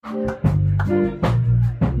Du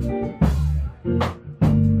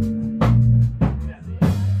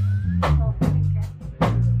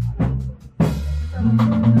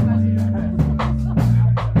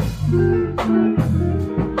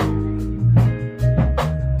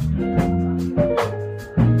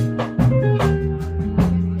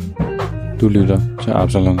lytter til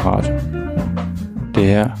Absalon Radio. Det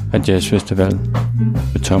her er Jazzfestival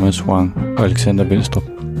med Thomas Wang og Alexander Vilstrup.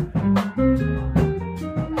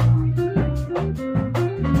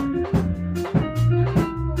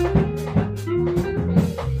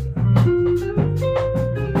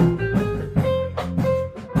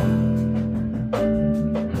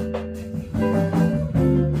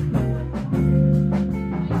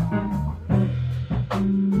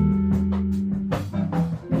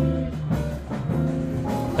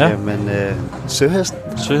 Ja. Jamen, Søhesten.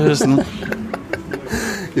 Søhesten.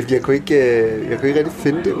 Jeg kunne ikke rigtig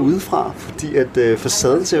finde det udefra, fordi at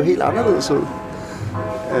facaden ser jo helt anderledes ud.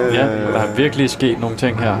 Ja, der er virkelig sket nogle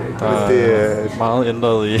ting her. Der er meget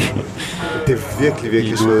ændret i. Det er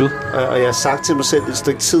virkelig sødt. Og jeg har sagt til mig selv et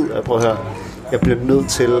stykke tid, at prøv at høre, jeg bliver nødt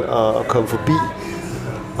til at komme forbi.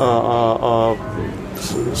 Og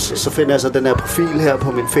så finder jeg så den her profil her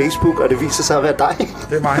på min Facebook, og det viser sig at være dig.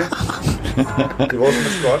 Det er mig. Det er vores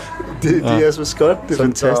maskot. Det er jeres maskot. Det er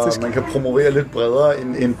fantastisk. Så man kan promovere lidt bredere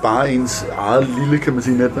end bare ens eget lille, kan man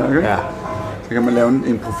sige, netværk. Ikke? Ja. Så kan man lave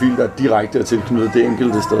en profil, der er direkte er tilknyttet det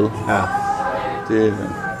enkelte sted. Ja.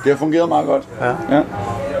 Det har fungeret meget godt. Ja.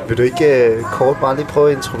 Vil du ikke kort bare lige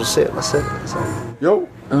prøve at introducere dig selv? Altså? Jo,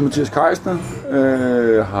 jeg hedder Mathias Kaisner.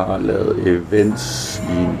 Har lavet events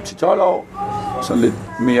i 10-12 år. Så lidt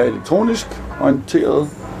mere elektronisk orienteret.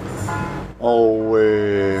 Og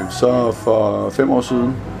så for 5 år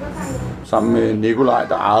siden, sammen med Nikolaj,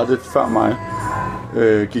 der ejede det før mig,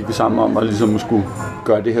 gik vi sammen om at ligesom skulle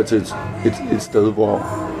gøre det her til et sted, hvor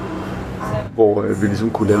vi ligesom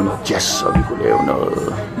kunne lave noget jazz, og vi kunne lave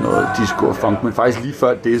noget disco og funk. Men faktisk lige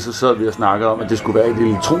før det, så sad vi og snakkede om, at det skulle være et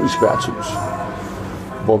elektronisk værtshus,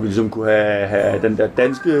 hvor vi ligesom kunne have den der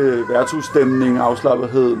danske værtshusstemning,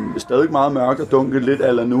 afslappethed, stadig meget mørkt og dunkelt, lidt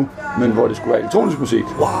eller nu, men hvor det skulle være elektronisk musik.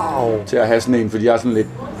 Wow! Til at have sådan en, fordi jeg er sådan lidt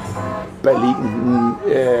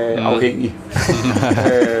Berlin-afhængig.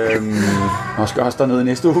 Og skal også dernede i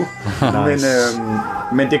næste uge. Nice.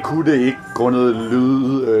 Men det kunne det ikke, grundet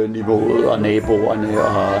lydniveauet og naboerne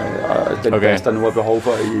og den plads, der nu er behov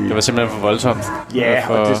for. Det var simpelthen for voldsomt. Ja,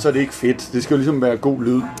 og så er det ikke fedt. Det skal jo ligesom være god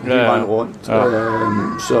lyd hele vejen rundt. Ja.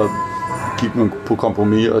 Så gik man på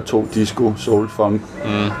kompromis og tog disco, soul, funk,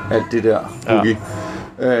 alt det der boogie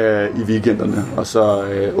i weekenderne. Og så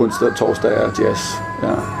onsdag og torsdag er jazz. Ja.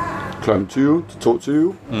 Kl. 20 til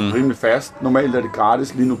 22. Rimelig fast. Normalt er det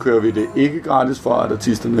gratis. Lige nu kører vi det ikke gratis, for at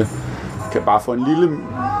artisterne kan bare få en lille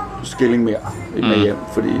skilling mere med hjem,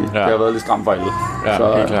 fordi det har været lidt stramt for alle. Ja,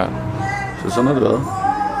 så, helt klart. Så sådan har det været.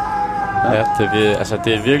 Ja,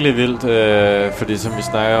 det er virkelig vildt, fordi som vi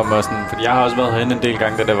snakker om, og sådan, fordi jeg har også været herinde en del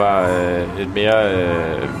gange, da det var et mere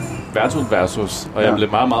værtshus, og jeg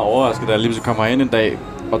blev meget, meget overrasket, da jeg lige så kom herind en dag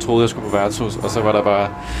og troede, jeg skulle på værtshus, og så var der bare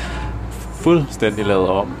fuldstændig lavet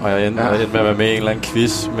om, og jeg endte med at være med i en eller anden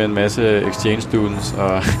quiz med en masse exchange students.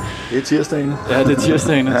 Og det er tirsdagene. Ja, det er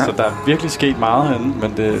tirsdagene, så der er virkelig sket meget herinde,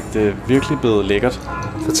 men det er virkelig blevet lækkert.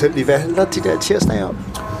 Fortæl lige, hvad handler de der tirsdage om?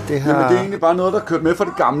 Jamen, det er egentlig bare noget, der kørt med fra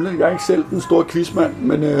det gamle. Jeg er ikke selv den store quizmand,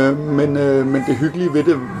 men det hyggelige ved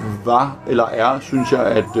det er, synes jeg,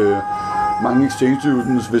 at mange exchange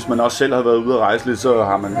students, hvis man også selv har været ude at rejse lidt, så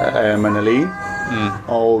er man alene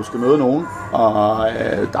og skal møde nogen. Og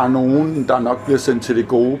der er nogen, der nok bliver sendt til det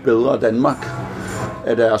gode, bedre Danmark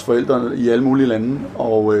af deres forældre i alle mulige lande,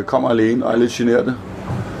 og kommer alene og er lidt generte.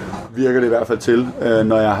 Virker det i hvert fald til,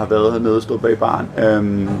 når jeg har været hernede og stået bag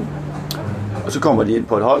baren. Og så kommer de ind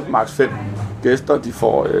på et hold, maks 5 gæster. De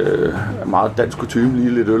får meget dansk kutyme, lige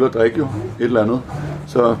lidt øl og drikke jo, et eller andet.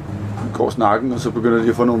 Så går snakken, og så begynder de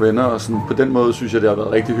at få nogle venner, og sådan, på den måde synes jeg, det har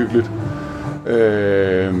været rigtig hyggeligt.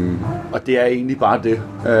 Og det er egentlig bare det.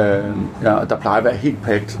 Der plejer at være helt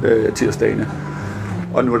pakket tirsdagene.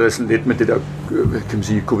 Og nu er det sådan lidt med det der, kan man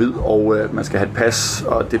sige, covid, og man skal have et pas,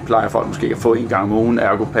 og det plejer folk måske at få en gang om ugen,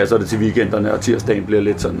 ergo passer det til weekenderne, og tirsdagen bliver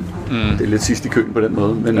lidt sådan, det er lidt sidst i køen på den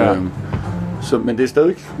måde, men, men det er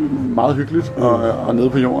stadig meget hyggeligt, og nede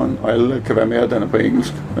på jorden, og alle kan være med, og den er på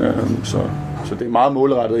engelsk, så det er meget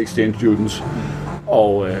målrettet exchange students,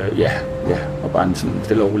 og og bare en sådan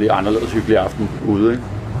stille og rolig, anderledes hyggelig aften ude, ikke?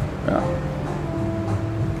 Ja.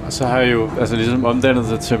 Så har jeg jo ligesom omdannet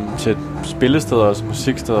sig til et spillested og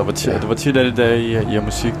musiksteder. Hvor tit er det der, I har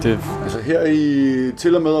musik? Altså her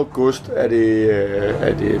til og med august er det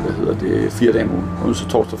 4 dage om ugen. Så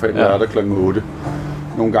torsdag, fredag, lørdag kl. 8.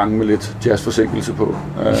 nogle gange med lidt jazzforsinkelse på.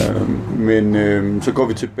 Men så går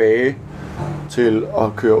vi tilbage til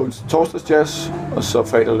at køre torsdags jazz, og så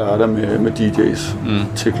fredag og lørdag med DJ's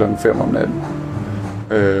til klokken 5 om natten.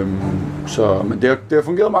 Men det har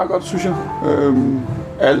fungeret meget godt, synes jeg.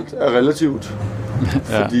 Alt er relativt,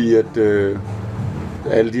 fordi at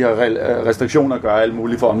alle de her restriktioner gør alt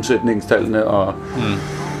muligt for omsætningstallene og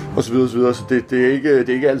så videre, så videre. Så det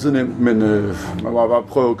er ikke altid nemt, men man må bare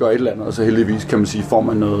prøve at gøre et eller andet, og så heldigvis kan man sige, får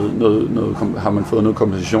man har man fået noget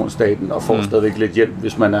kompensation af staten, og får stadigvæk lidt hjælp,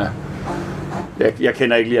 hvis man er... Jeg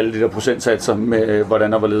kender ikke lige alle de der procentsatser med,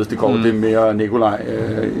 hvordan og hvorledes det går. Det er mere Nikolaj,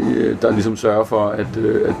 der ligesom sørger for, at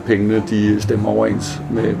pengene de stemmer overens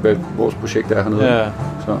med, hvad vores projekt er hernede. Ja.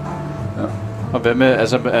 Så, ja. Og hvad med,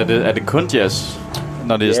 altså, er det kun jazz,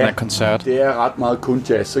 når det er sådan en koncert? Det er ret meget kun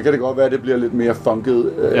jazz. Så kan det godt være, at det bliver lidt mere funket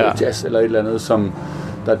jazz, eller et eller andet, som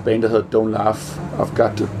der er et band, der hedder Don't Laugh, I've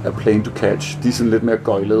Got a Plane to Catch. De er sådan lidt mere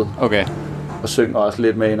gøjlede. Okay. Og synger også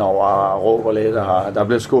lidt med ind over og råber lidt, og der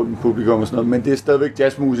bliver skålet i publikum og sådan noget, men det er stadigvæk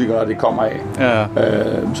jazzmusikere, det kommer af,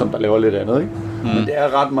 som der laver lidt andet, ikke? Men det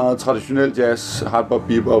er ret meget traditionel jazz, hardbop,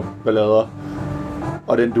 bebop, ballader,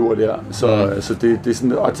 og den dur der, så det er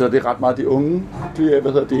sådan, og så det er ret meget de unge,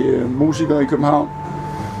 musikere i København,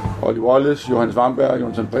 Oilly Wallace, Johannes Wamberg,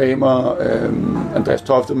 Johannes Bremer, Andreas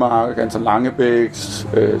Toftemark, Anton Langebæk,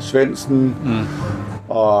 Svendsen,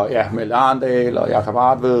 og ja, Mel Arndal og Jakob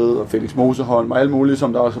Artved og Felix Moseholm og alle mulige,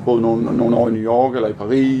 som der også har boet nogle år i New York eller i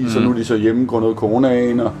Paris, og nu er de så hjemme grundet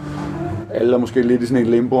coronaen, og alle er måske lidt i sådan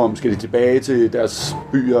en limbo om, skal de tilbage til deres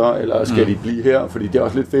byer, eller skal de blive her, fordi det er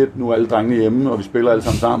også lidt fedt, nu er alle drengene hjemme, og vi spiller alle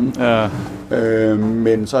sammen. Ja.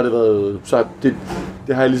 Men så har det været,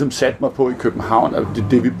 det har jeg ligesom sat mig på i København, at det er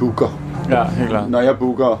det, vi booker. Ja, helt klart. Når jeg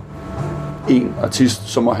booker en artist,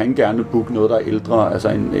 så må han gerne booke noget, der er ældre, altså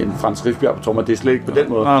en Frans Rifbjerg på trommer, det er slet ikke på den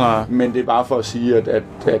måde. Nej. Men det er bare for at sige, at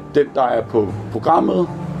den, der er på programmet,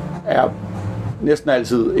 er næsten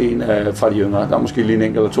altid en fra de yngre. Der er måske lige en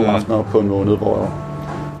enkelt eller to aftener på en måned,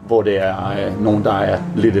 hvor det er nogen, der er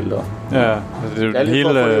lidt ældre. Ja, det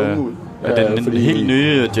er den helt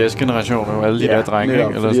nye jazzgeneration, og alle de der drenge. Ja,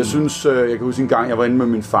 fordi jeg synes, jeg kan huske en gang, jeg var inde med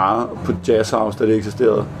min far på Jazz House, da det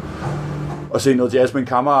eksisterede, og se noget jazz med en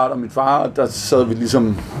kammerat og min far, og der sad vi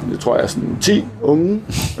ligesom, jeg tror jeg, sådan 10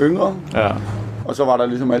 yngre. Ja. Og så var der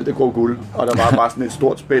ligesom alt det grå guld, og der var bare sådan et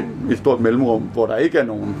stort spænd, et stort mellemrum, hvor der ikke er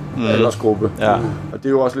nogen aldersgruppe. Ja. Og det er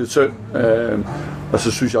jo også lidt synd. Og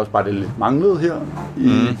så synes jeg også bare, det lidt manglede her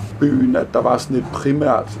i byen, at der var sådan et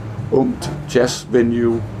primært ungt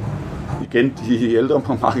jazzvenue. Igen, de ældre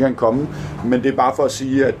må meget gerne komme, men det er bare for at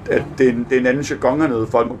sige, at det er en anden jargon hernede.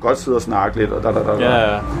 Folk må godt sidde og snakke lidt, og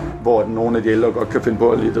hvor nogle af de ældre godt kan finde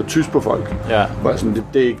på lidt at tyse på folk. Ja. Sådan,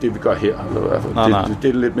 det er ikke det, vi gør her. Eller i hvert fald. Det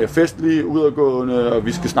er lidt mere festligt, udadgående, og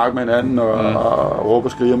vi skal snakke med hinanden, og råbe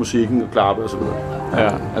og skrige musikken, og klappe osv. Ja,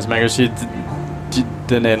 altså man kan jo sige,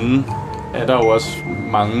 den anden er der jo også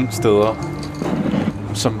mange steder,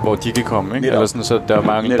 hvor de kan komme, ikke? Eller sådan, så der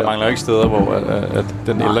mangler ikke steder, hvor at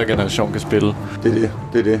den ældre generation kan spille. Det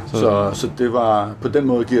er det. Så det var, på den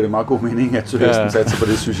måde giver det meget god mening, at Søhesten satser på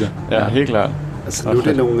det, synes jeg. Ja, helt klart. Altså nu er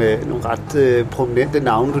det nogle ret prominente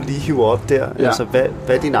navne, du lige hiver op der. Ja. Altså, hvad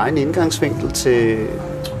er din egen indgangsvinkel til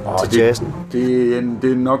jazzen? Det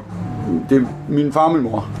er nok min far og min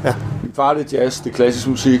mor. Ja. Min far, det er jazz, det er klassisk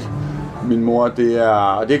musik. Min mor, det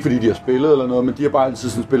er ikke fordi de har spillet eller noget, men de har bare altid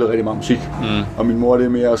sådan spillet rigtig meget musik. Og min mor, det er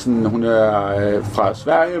mere sådan, hun er fra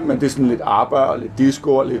Sverige, men det er sådan lidt ABBA og lidt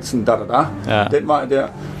disco og lidt sådan den vej der.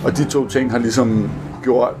 Og de to ting har ligesom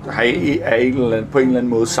gjort, på en eller anden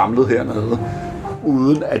måde samlet hernede,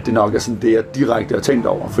 uden at det nok er sådan det, jeg direkte har tænkt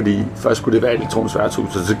over, fordi først skulle det være elektronisk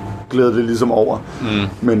værtshus, så glæder det ligesom over.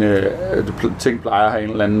 Men ting plejer at have en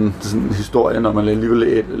eller anden sådan historie, når man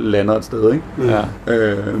alligevel lander et sted, ikke? Ja.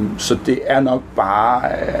 Så det er nok bare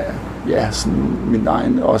sådan min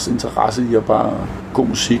egen også interesse i at bare god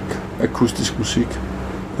musik, akustisk musik.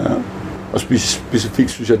 Ja. Og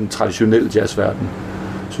specifikt synes jeg, den traditionelle jazzverden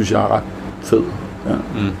synes jeg er ret fed. Ja.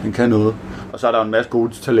 Den kan noget. Og så er der en masse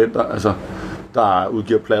gode talenter, altså der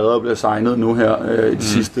udgiver plader og bliver signet nu her i de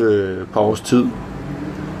sidste par års tid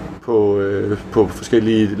på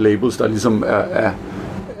forskellige labels, der ligesom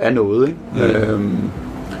er noget, ikke?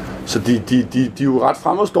 Så de er jo ret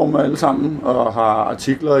fremadstormende alle sammen, og har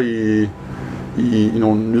artikler i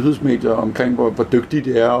nogle nyhedsmedier omkring, hvor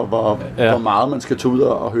dygtige de er, og hvor meget man skal tage ud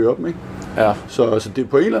og høre dem, ikke? Ja. Så det er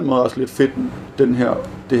på en eller anden måde også lidt fedt,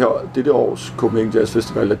 det års Copenhagen Jazz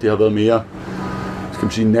Festival, at det har været mere, skal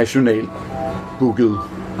man sige, nationalt booket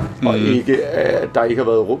og ikke, der ikke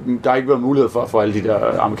har været mulighed for at få alle de der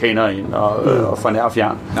amerikanere ind og fra nær og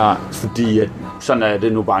fjern. Nej. Fordi at, sådan er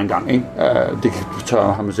det nu bare en gang, ikke? Det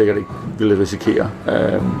har man sikkert ikke ville risikere.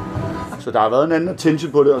 Så der har været en anden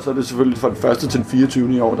attention på det, og så er det selvfølgelig fra den 1. til den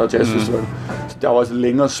 24. i år, der er jazzfestival. Så der er også et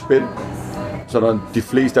længere spænd. Så der de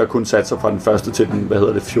fleste har kun sat sig fra den 1. til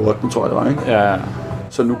den, 14. tror jeg det var, ikke? Ja.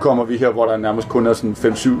 Så nu kommer vi her, hvor der nærmest kun er sådan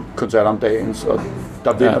 5-7 koncerter om dagen, og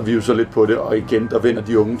der vinder vi jo så lidt på det, og igen, der vinder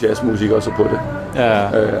de unge jazzmusikere så på det. Ja.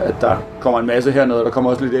 At der kommer en masse hernede, og der kommer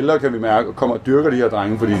også lidt ældre, kan vi mærke, og kommer og dyrker de her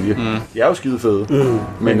drenge, fordi de er jo skide fede.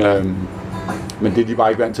 Men det er de bare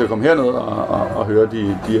ikke vant til at komme herned og høre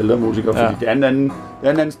de ældre musikere, fordi det er en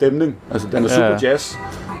anden stemning. Altså, den er super jazz,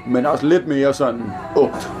 men også lidt mere sådan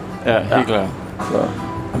ungt. Ja, helt klart.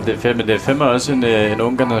 Det er fedt, men det er fandme også en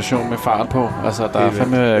ung generation med fart på. Altså, der er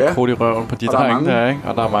fandme krudt i røven på de drenge der, ikke?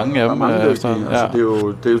 Og der er mange af dem.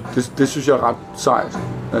 Det synes jeg er ret sejt,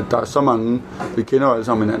 at der er så mange. Vi kender jo alle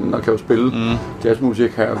sammen hinanden og kan jo spille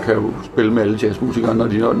jazzmusik her, og kan jo spille med alle jazzmusikere, når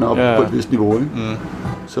de er oppe på et vist niveau, ikke?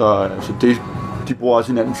 Så de bruger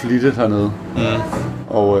også hinanden flittigt hernede.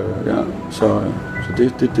 Og så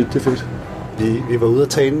det er fedt. Vi var ude at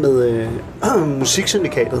tale med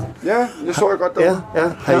musiksyndikatet. Ja, det så jeg godt derude.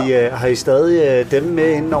 Ja. Har I stadig dem med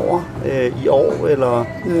indenover i år, eller?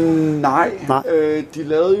 Nej. De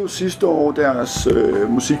lavede jo sidste år deres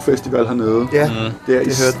musikfestival hernede. Ja, der i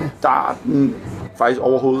starten, faktisk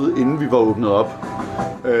overhovedet, inden vi var åbnet op.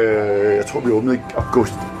 Jeg tror, vi åbnede i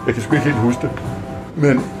august. Jeg kan sgu ikke helt huske det.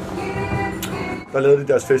 Men der lavede de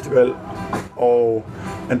deres festival, og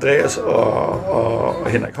Andreas og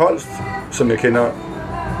Henrik Holst, som jeg kender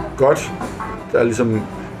godt, der er ligesom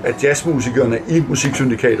er jazzmusikerne i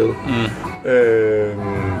musiksyndikatet.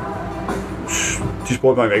 De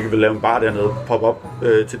spurgte mig, om jeg ikke ville lave en bar dernede, pop op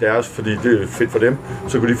til deres, fordi det er fedt for dem.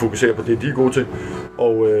 Så kunne de fokusere på det, de er gode til.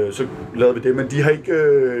 Og så lavede vi det, men de har ikke,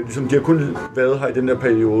 de har kun været her i den der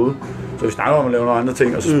periode. Så vi snakker om at lave nogle andre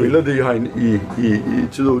ting, og så spiller de her i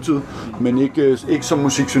tid og utid, men ikke som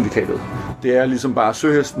musiksyndikatet. Det er ligesom bare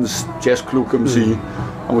Søhestens jazzklub, kan man sige,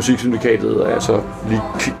 og musiksyndikatet er så lige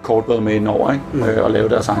kort været med indover, ikke? Og lave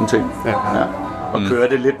deres egen ting. Ja. Og køre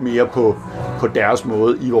det lidt mere på deres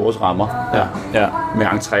måde i vores rammer. Ja. Med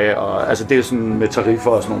entré og altså det er sådan med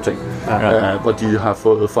tariffer og sådan nogle ting. Hvor de har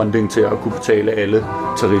fået funding til at kunne betale alle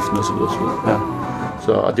tariffen og så videre. Ja.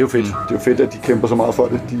 Så og det er jo fedt. Det er jo fedt, at de kæmper så meget for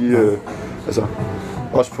det. De altså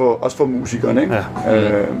også for musikerne, ikke?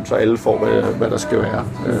 Så alle får hvad der skal være.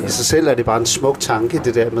 I sig selv er det bare en smuk tanke,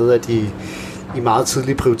 det der med at I meget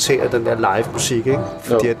tidligt prioriterer den der live musik, ikke?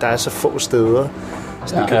 Fordi der er så få steder.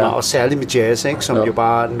 Og særligt med jazz, ikke? Som jo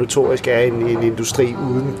bare notorisk er en industri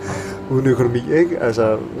uden økonomi, ikke?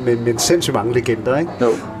 Altså, men sindssygt mange legender, ikke?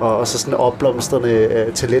 Og så sådan opblomstrende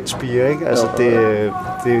talentspirer, ikke? Altså, det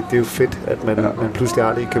er jo fedt, at man pludselig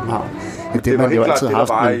har det i København. Det man jo altid har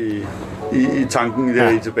haft. I tanken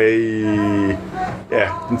der tilbage i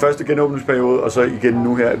den første genåbningsperiode, og så igen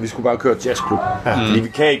nu her, at vi skulle bare køre jazzklub. Fordi vi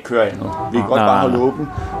kan ikke køre andet. Vi kan godt bare holde åben,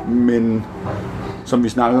 men som vi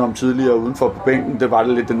snakkede om tidligere udenfor på bænken, det var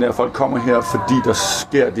det lidt den der, folk kommer her, fordi der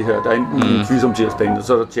sker det her. Der er enten en quiz om tirsdagen, og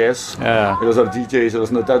så er der jazz, eller så er der DJ's, eller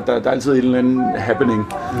sådan noget. Der er altid en eller anden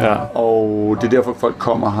happening. Og det er derfor, folk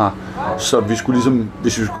kommer her. Så vi skulle ligesom,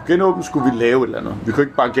 hvis vi skulle genåbne, skulle vi lave et eller andet. Vi kunne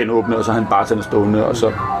ikke bare genåbne, og så have en bartender stående, og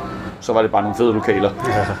så var det bare nogle fede lokaler.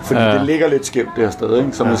 Fordi det ligger lidt skævt det her sted,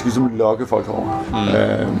 ikke? Så man skal ligesom lokke folk over.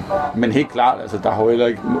 Men helt klart, altså der har jo heller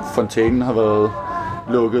ikke, fontænen har været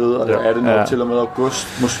lukket, og er det nok til og med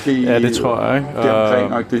august, måske. Ja, det tror jeg, ikke?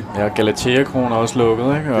 Deromkring-agtigt. Ja, Galatea-kronen er også lukket,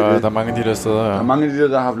 ikke? Og der er mange af de der steder. Der er mange af de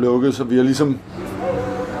der har haft lukket, så vi har ligesom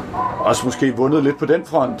også måske vundet lidt på den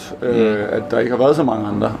front, at der ikke har været så mange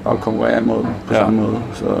andre at konkurrere mod på samme måde.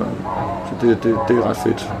 Så det er ret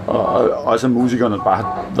fedt. Og også at musikerne bare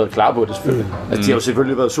har været klar på det selvfølgelig. Altså, de har jo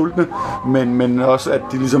selvfølgelig været sultne, men også at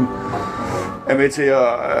de ligesom er med til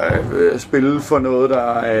at spille for noget,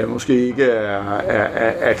 der måske ikke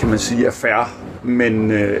er kan man sige, er fair,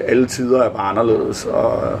 men alle tider er bare anderledes,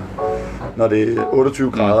 og når det er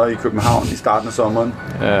 28 grader i København i starten af sommeren,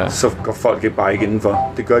 så går folk ikke bare ikke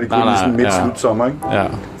indenfor. Det gør de kun i sådan midt-slut sommer, ikke?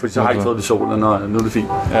 Fordi så har de ikke fået det solen, og nu er det fint.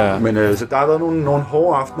 Men så der har været nogle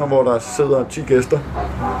hårde aftener, hvor der sidder 10 gæster,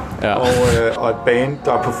 og et band,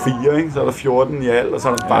 der er på 4, ikke? Så er der 14 i alt, og så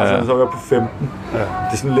er der bare sådan, så er der på 15. Det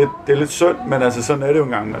er sådan lidt, det er lidt synd, men altså sådan er det jo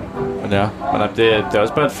engang. Men det er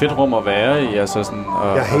også bare et fedt rum at være i, altså sådan, og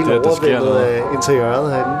jeg er helt overvældet af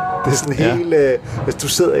interiøret herinde. Det er sådan helt, hvis du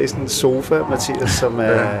sidder i sådan en sofa, Mathias, som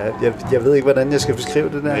er, jeg ved ikke, hvordan jeg skal beskrive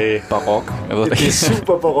det der. Barok. Det er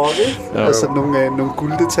super barok, ikke? Altså nogle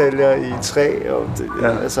gulddetaljer i træ, og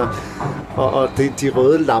Og de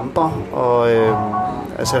røde lamper, og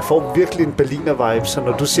altså jeg får virkelig en Berliner-vibe, så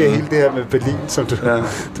når du ser hele det her med Berlin, som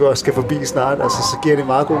du også skal forbi snart, altså, så giver det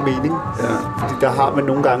meget god mening. Ja. Fordi der har man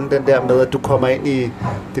nogle gange den der med, at du kommer ind i,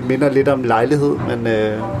 det minder lidt om lejlighed,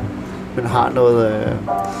 men har noget, jeg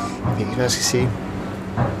ved ikke, hvad jeg skal sige.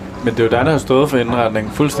 Men det er jo dig, der har stået for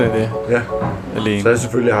indretningen fuldstændig alene. Så har jeg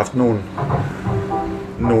selvfølgelig haft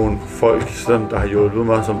nogle folk, som der har hjulpet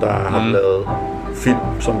mig, som der har lavet film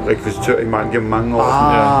som rekvisitør gennem mange år.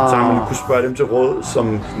 Så har man kunne spørge dem til råd,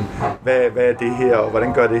 som hvad er det her, og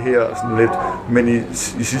hvordan gør det her, og sådan lidt. Men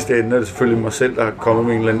i sidste ende er det selvfølgelig mig selv, der har kommet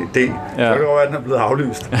med en eller anden idé. Så kan det godt være, at den er blevet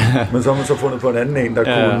aflyst. Men så har man så fundet på en anden en, der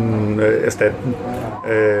kunne erstatte den.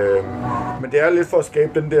 Men det er lidt for at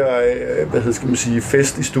skabe den der,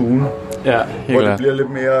 fest i stuen. Ja, hvor det bliver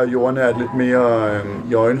lidt mere jordnært, lidt mere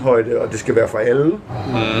i øjenhøjde, og det skal være for alle.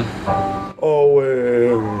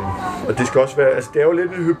 Og det skal også være, altså det er jo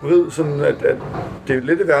lidt en hybrid, sådan at det er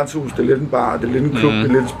lidt et værtshus, det er lidt en bar, det er lidt en klub, det er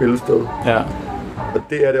lidt et spillested. Ja. Og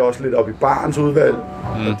det er det også lidt oppe i barens udvalg,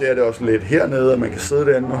 og det er det også lidt hernede, at man kan sidde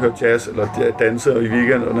derinde og høre jazz, eller danse i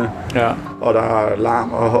weekenderne, og der er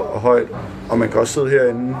larm og højt, og man kan også sidde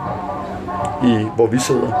herinde, hvor vi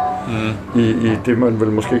sidder, i det, man vil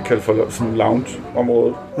måske kalde for sådan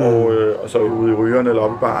lounge-området, og så ude i rygerne eller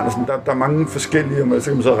oppe i baren. Og sådan. Der er mange forskellige, og så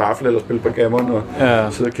kan man sidde og rafle eller spille backgammon og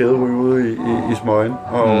sidde og kæderyge ude i smøgen.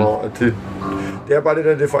 Og det er bare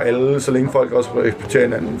det er for alle, så længe folk også respekterer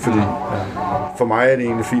hinanden, fordi for mig er det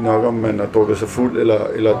egentlig fint nok, om man har drukket sig fuld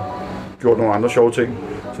eller gjort nogle andre sjove ting,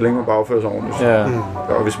 så længe man bare opfører sig ordentligt.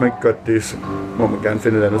 Og hvis man ikke gør det, så må man gerne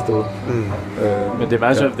finde et andet sted. Men det er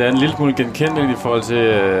meget sjovt, det er en lille smule genkendeligt i forhold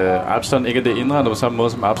til Absalon. Ikke at det er indrettet på samme måde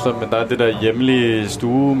som Absalon, men der er det der hjemlige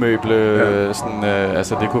stuemøble, sådan,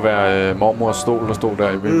 altså det kunne være mormors stol, der stod der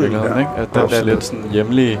i virkeligheden, ikke? At der er lidt sådan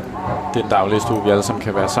hjemlige, den daglige stue, vi alle sammen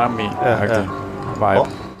kan være sammen i. Vibe.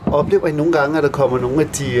 Oplever I nogle gange, at der kommer nogle af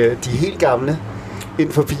de helt gamle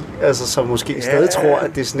ind forbi, altså som måske stadig tror,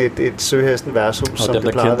 at det er sådan et Søhesten værtshus, som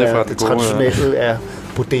det plejer at være. Det traditionelle er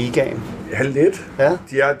bodegaen. Ja, lidt. Ja.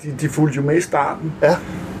 De fulgte jo med i starten. Ja.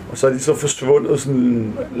 Og så er de så forsvundet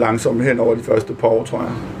sådan langsomt hen over de første par år, tror jeg.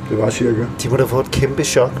 Det var cirka. De må da få et kæmpe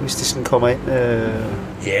chok, hvis de sådan kommer ind.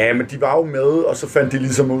 Ja, men de var jo med, og så fandt de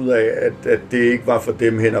ligesom ud af, at det ikke var for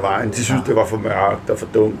dem hen ad vejen. De synes, det var for mørkt og for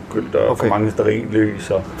dunkelt og for mange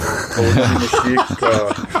stearinlys og musik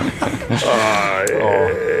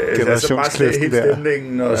altså bare helt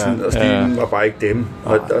stemningen og stilen var bare ikke dem.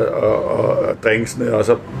 Og drinksene, og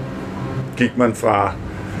så gik man fra,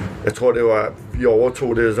 jeg tror det var, vi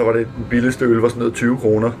overtog det, så var det den billigste øl, var sådan noget 20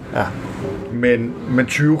 kroner. Ja. Men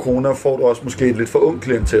 20 kroner får du også måske et lidt for ung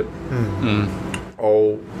klientel.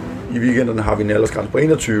 Og i weekenderne har vi en aldersgrænse på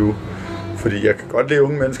 21, fordi jeg kan godt lide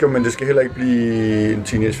unge mennesker, men det skal heller ikke blive en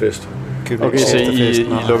teenagefest. Okay, så I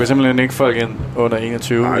lukker simpelthen ikke folk ind under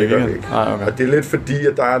 21? Nej, det gør vi ikke. Okay. Og det er lidt fordi,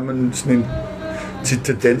 at der er sådan en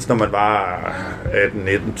tendens, når man var 18,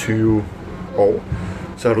 19, 20 år,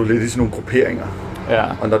 så har du lidt i sådan nogle grupperinger. Ja.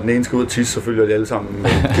 Og når den ene skal ud og tisse, så følger de alle sammen.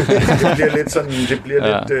 Det bliver lidt sådan,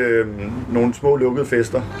 lidt nogle små lukkede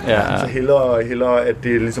fester. Ja. Så hellere at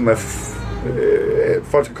det ligesom er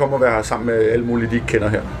folk skal komme og være sammen med alle mulige, de ikke kender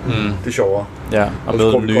her. Det er sjovere. Ja, og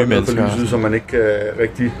møde nye mennesker. Lyset, så man ikke kan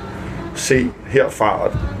rigtig se herfra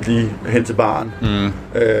og lige hen til baren.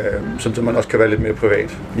 Så man også kan være lidt mere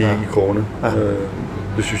privat i krogene.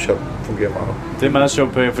 Det synes jeg fungerer meget. Det er meget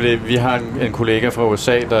sjovt, fordi vi har en kollega fra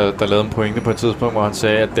USA, der lavede en pointe på et tidspunkt, hvor han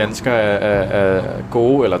sagde, at danskere er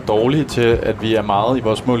gode eller dårlige til, at vi er meget i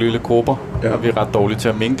vores små lille grupper, og vi er ret dårlige til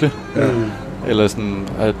at minkle. Ja. Eller sådan,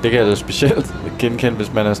 det kan jeg da specielt genkende,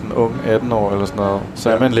 hvis man er sådan ung 18 år eller sådan noget. Så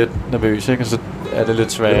er man lidt nervøs, ikke? Og så er det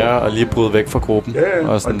lidt sværere at lige bryde væk fra gruppen. Ja,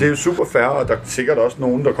 og det er jo super fair, og der er sikkert også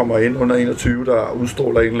nogen, der kommer ind under 21, der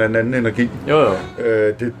udstråler en eller anden energi. Jo.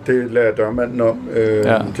 Det lader dørmanden om.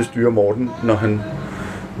 Det styrer Morten, når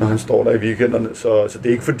han står der i weekenderne. Så det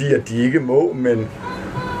er ikke fordi, at de ikke må, men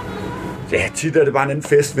ja, tit er det bare en anden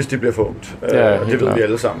fest, hvis det bliver for ungt. Og det ved vi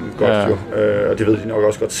alle sammen godt jo. Og det ved de nok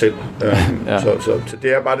også godt selv. Så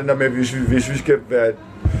det er bare den der med, hvis vi skal være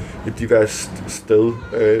et diverst sted,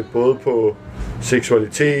 både på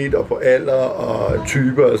seksualitet og på alder og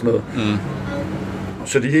typer og sådan noget.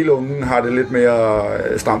 Så de helt unge har det lidt mere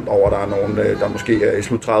stramt over, der er nogen, der måske er i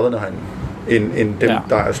slut 30'erne end dem,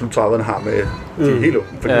 der er slut 30'erne har med de helt unge,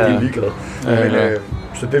 fordi de er ligeglade.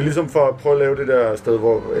 Så det er ligesom for at prøve at lave det der sted,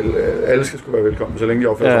 hvor alle skal være velkommen, så længe de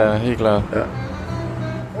opfører sig. Ja, helt klart. Ja.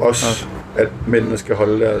 Også at mændene skal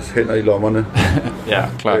holde deres hænder i lommerne. Ja,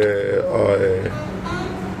 klart.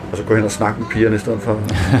 Og så gå hen og snakke med pigerne i stedet for.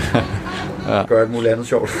 gøre alt muligt andet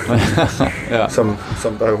sjovt,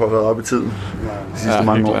 som der jo har været op i tiden de sidste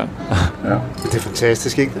mange år. Ja. Det er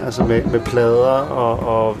fantastisk, ikke? Altså med plader,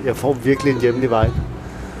 og jeg får virkelig en hjemlig vibe.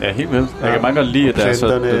 Ja, helt vildt. Jeg kan meget godt lide, at det er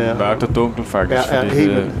så mørkt og dunkelt, faktisk. Ja,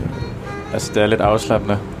 helt vildt. Altså, det er lidt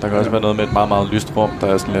afslappende. Der kan også være noget med et meget, meget lyst rum, der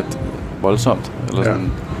er sådan lidt voldsomt. Eller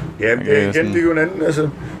sådan. Ja, men igen, det er jo en anden, altså,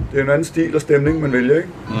 det er en anden stil og stemning, man vælger, ikke?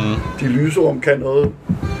 De lyse rum kan noget.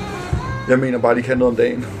 Jeg mener bare, de kan noget om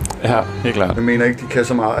dagen. Ja, helt klart. Jeg mener ikke, de kan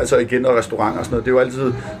så meget. Altså igen, og restauranter og sådan noget. Det er jo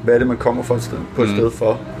altid, hvad er det, man kommer for på et sted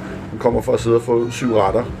for. Man kommer for at sidde og få 7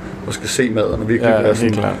 retter og skal se maden og virkelig være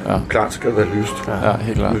sådan klart, skal det være lyst. Ja,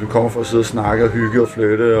 helt klart. Hvis vi kommer for at sidde og snakke og hygge og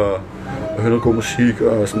flytte og høre noget god musik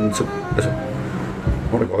og sådan, så altså,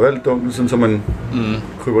 må det godt være lidt dumt, sådan, så man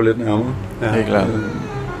kryber lidt nærmere. Ja, helt klart.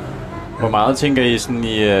 Hvor meget tænker I sådan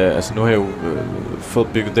i, altså nu har jeg jo fået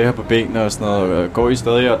bygget det her på benene og sådan noget, går I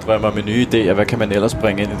stadig og drømmer med nye idéer, hvad kan man ellers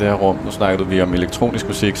bringe ind i det her rum? Nu snakkede vi om elektronisk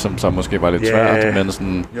musik, som så måske var lidt svært, men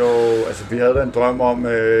sådan... Jo, altså vi havde da en drøm om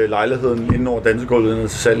lejligheden inden over dansegulvet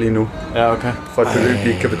til salg lige nu. Ja, okay. For et beløb, vi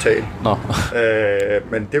ikke kan betale. Nå.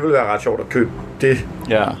 Men det ville være ret sjovt at købe det,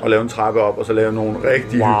 og lave en trappe op, og så lave nogle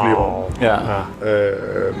rigtig hyggelige rum. Ja.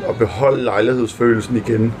 Og beholde lejlighedsfølelsen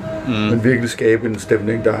igen, men virkelig skabe en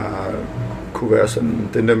stemning, der kunne være sådan,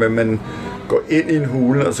 den der med, at man går ind i en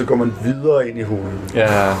hule, og så går man videre ind i hulen.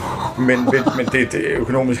 Ja. Men det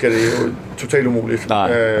økonomisk er det jo totalt umuligt.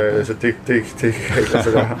 Så det kan ikke lade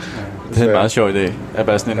sig gøre. Det er en meget sjov idé. At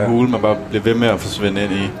bare sådan en hule, man bare bliver ved med at forsvinde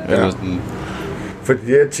ind i. Eller sådan. Fordi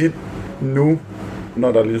det er tit nu,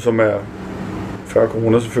 når der ligesom er før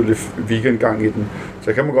corona selvfølgelig weekendgang i den,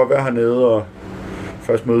 så kan man godt være hernede og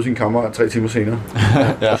først møde sin kammerat 3 timer senere.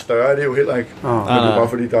 Og større er det jo heller ikke. Men det er bare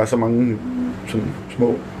fordi, der er så mange sådan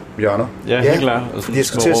små hjørner. Ja, helt klart. Fordi jeg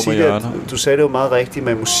skulle til at sige, at du sagde det jo meget rigtigt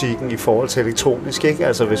med musikken i forhold til elektronisk, ikke?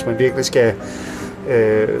 Altså hvis man virkelig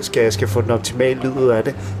skal få den optimale lyd ud af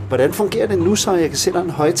det. Hvordan fungerer det nu så? Jeg kan se, der er en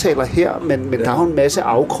højtaler her, men der er jo en masse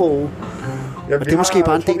afkroge. Ja, og det er måske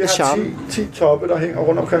bare en del af charmen. 10 toppe, der hænger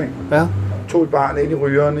rundt omkring. Ja. 2 i baren, 1 i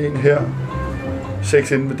rygeren, 1 her.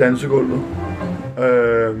 6 inde ved dansegulvet.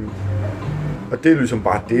 Og det er ligesom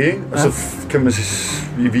bare det, ikke? Og så kan man sige,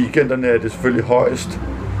 i weekenderne er det selvfølgelig højst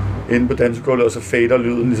inde på dansegulvet, og så fader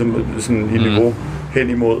lyden ligesom sådan i niveau hen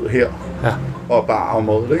imod her. Ja. Og bare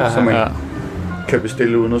området, ikke? Så man kan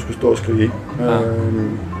bestille uden at skulle stå og skrige.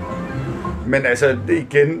 Men altså,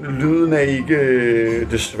 igen, lyden er ikke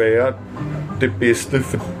desværre det bedste,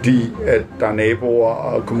 fordi at der er naboer,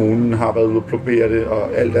 og kommunen har været ude og plomere det, og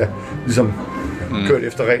alt er ligesom kørt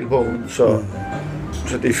efter regelbogen, så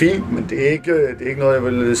det er fint, men det er ikke noget, jeg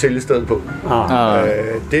vil sælge stedet på.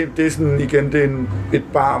 Det er sådan, igen, det er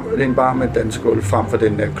en bar med et dansegulv frem for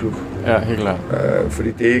den natklub. Ja, helt klart.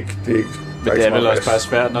 Fordi det er ikke men det er vel også bare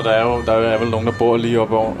svært, når der er vel nogen, der bor lige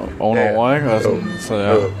oppe ovenover, ikke? Og sådan,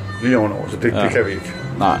 så lige ovenover, så det kan vi ikke.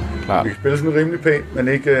 Nej, klart. Vi kan spille sådan rimelig pænt, men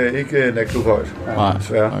ikke natklubhøjt. Nej,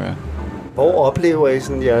 desværre. Okay. Hvor oplever I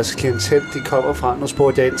sådan jeres klientel, de kommer fra? Nu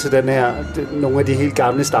spurgte jeg ind til den her, nogle af de helt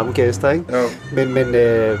gamle stamgæster, ikke? Jo. Men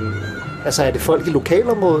altså er det folk i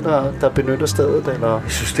lokalområdet, der benytter stedet, eller?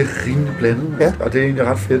 Jeg synes, det er rimelig blandet, og det er egentlig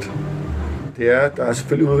ret fedt. Der er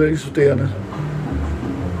selvfølgelig udviklingsstuderende,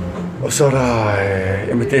 og så er der,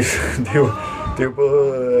 jamen det er jo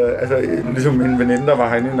både, altså ligesom min veninde, der var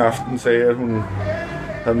herinde en aften, sagde, at hun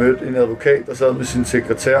havde mødt en advokat, der sad med sin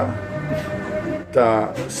sekretær, der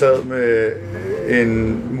sad med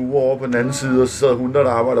en mur over på den anden side, og så sad hun der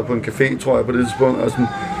arbejder på en café, tror jeg, på det tidspunkt. Og sådan.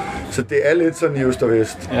 Så det er lidt sådan i øst og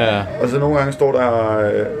vest. Ja. Og så nogle gange står der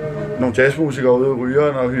nogle jazzmusikere ude i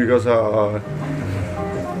rygeren og hygger sig. Og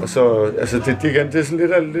så, altså det er sådan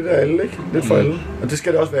lidt af alle, ikke? Lidt for alle. Og det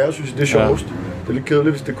skal det også være, synes jeg. Det er sjovest. Det er lidt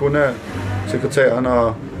kedeligt, hvis det kun er sekretæren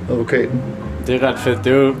og advokaten. Det er ret fedt.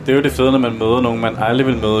 Det er jo det fede, når man møder nogen, man aldrig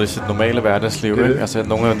vil møde i sit normale hverdagsliv. Ikke? Altså,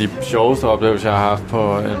 nogle af de sjoveste oplevelser, jeg har haft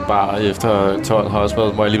på en bar efter 12 har også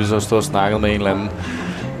været, hvor jeg lige så stod og snakket med en eller anden,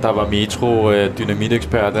 der var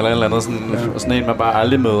metro-dynamitekspert eller et eller andet. Sådan en, man bare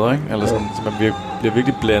aldrig møder. Ikke? Eller sådan, så man bliver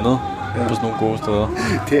virkelig blandet på sådan nogle gode steder.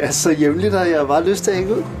 Det er så hjemligt, og jeg har bare lyst til at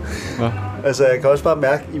hænge ud. Ja. Altså, jeg kan også bare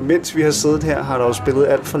mærke, imens vi har siddet her, har der jo spillet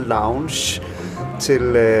alt fra lounge til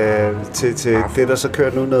det, der så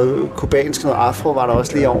kører nu noget kubansk, noget afro, var der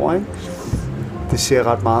også lige over, ikke? Det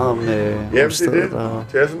siger ret meget om stedet.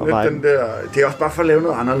 Det er sådan lidt den der. Det er også bare for at lave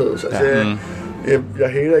noget anderledes. Altså, jeg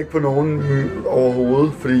hater ikke på nogen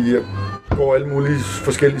overhovedet, fordi jeg går alle mulige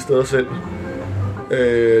forskellige steder selv.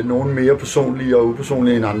 Nogle mere personlige og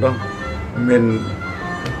upersonlige end andre. Men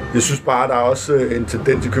Jeg synes bare, der er også en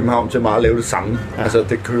tendens i København til meget at lave det samme. Ja. Altså,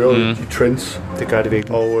 det kører i trends. Det gør det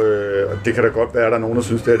virkelig. Og det kan da godt være, at der er nogen, der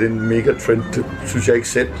synes, det er en mega trend. Det synes jeg ikke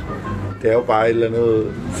selv. Det er jo bare et eller andet...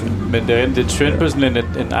 Men det er trend på sådan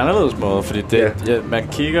en anderledes måde, fordi man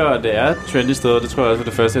kigger, og det er trendy steder. Det tror jeg også var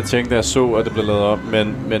det første, jeg tænkte, da jeg så, at det blev lavet op.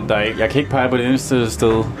 Men der er ikke, jeg kan ikke pege på det eneste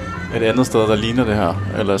sted, et andet sted, der ligner det her.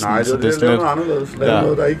 Eller sådan, nej, så det er sådan noget anderledes. Lavet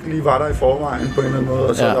noget, der ikke lige var der i forvejen på en eller anden måde.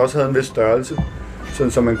 Og så også havde en vis størrelse,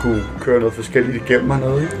 sådan så man kunne køre noget forskelligt igennem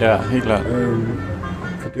hernede. Ikke? Ja, helt klart.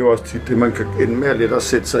 For det er jo også tit det, man kan ende med at lidt at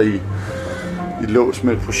sætte sig i lås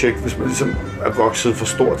med et projekt, hvis man ligesom er vokset for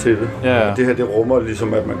stor til det. Ja. Og det her, det rummer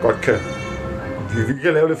ligesom, at man godt kan... Vi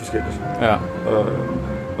kan lave det forskelligt. Ja. Og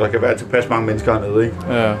der kan være tilpas mange mennesker hernede, ikke?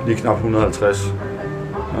 Ja. Lige knap 150,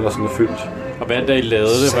 når der sådan er fyldt. Og hvad da I lavede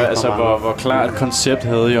det? Hvor klart et koncept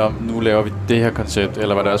havde I om, nu laver vi det her koncept?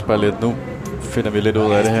 Eller var det også bare lidt, nu finder vi lidt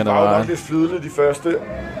ud af det her? Det var jo nok lidt flydende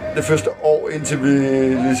det første år, indtil vi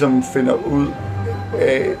ligesom finder ud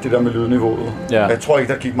af det der med lydniveauet. Ja. Jeg tror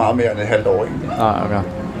ikke, der gik meget mere end et halvt år egentlig. Nej,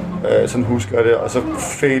 okay. Sådan husker jeg det, og så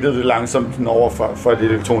fadede det langsomt over fra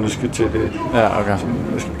det elektroniske til det, som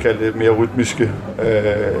jeg skal kalde det mere rytmiske,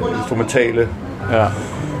 instrumentale,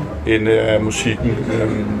 end musikken.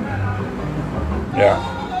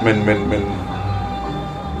 Men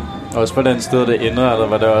også på den sted, det indrettede,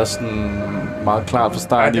 var det også sådan meget klart fra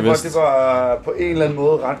starten. Det var på en eller anden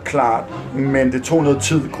måde ret klart, men det tog noget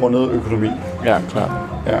tid grundet økonomi. Ja, klart.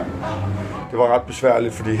 Ja. Det var ret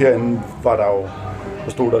besværligt, fordi herinde var der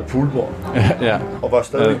stod der et poolbord, og var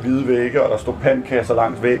stadig hvide vægge, og der stod pandkasser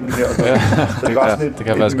langs væggen her. Så det var sådan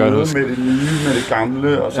et møde med det nye, med det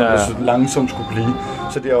gamle, og så det så langsomt skulle blive.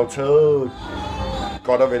 Så det har jo taget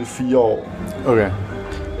godt og vel 4 år. Okay.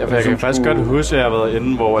 Jeg kan faktisk godt huske, at jeg har været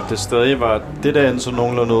inde, hvor det stadig var det derinde så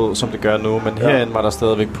nogenlunde ud, som det gør nu, men herinde var der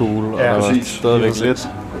stadigvæk pool, og der var stadigvæk lidt.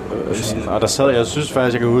 Sådan, og der sad, jeg synes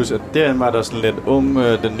faktisk, jeg kan huske, at derinde var der sådan lidt ung,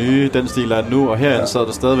 den nye, den stil der er nu, og herinde sad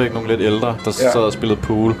der stadigvæk nogle lidt ældre, der sad og spillede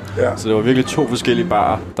pool. Ja. Så det var virkelig 2 forskellige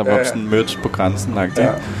barer, der var sådan mødt på grænsen. Ja.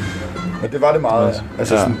 Men det var det meget.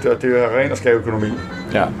 Altså, sådan, det er ren og skæv økonomi.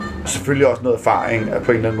 Ja. Og selvfølgelig også noget erfaring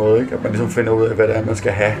på en eller anden måde, ikke? At man ligesom finder ud af, hvad det er, man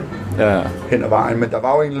skal have hen ad vejen. Men der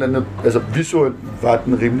var jo en eller anden... Altså, visuelt var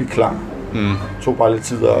den rimelig klar. Tog bare lidt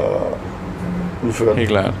tid at udføre. Helt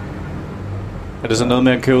klart. Er det så noget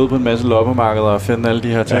med at køre ud på en masse loppemarkeder og finde alle de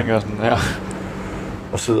her ting og sådan? Ja.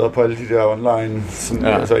 Og sidder på alle de der online, sådan,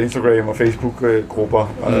 altså Instagram og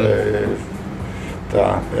Facebook-grupper,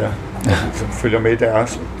 der som følger med i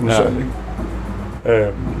deres udsalg. Og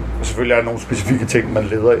selvfølgelig er der nogle specifikke ting, man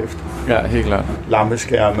leder efter. Ja, helt klart.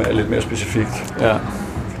 Lampeskærme er lidt mere specifikt. Ja.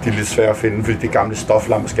 De er lidt svære at finde, fordi de gamle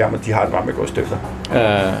stoflampeskærme, de har det bare med at gå støtter.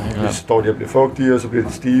 Ja, helt klart. Så står de og bliver fugtige, og så bliver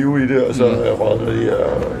de stive i det, og så rådner de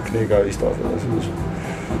og knækker i stoffet.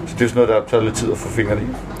 Så det er sådan noget, der har taget lidt tid at få fingrene i.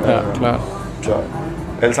 Ja, klart. Så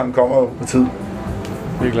alle sammen kommer jo på tid.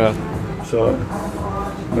 Helt klart. Så,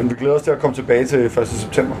 men vi glæder os til at komme tilbage til 1.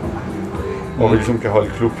 september, hvor vi ligesom kan holde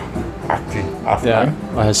klub-agtig aften. Ja,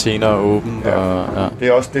 og have scener åbent. Ja. Og, det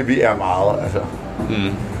er også det, vi er meget. Altså.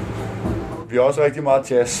 Vi er også rigtig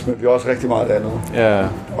meget jazz, men vi er også rigtig meget andet. Ja.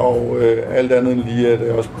 Og alt andet end lige, at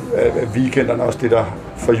weekenderne er også det, der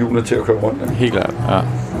får hjulene til at køre rundt. Helt klart, ja.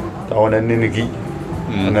 Der er en anden energi,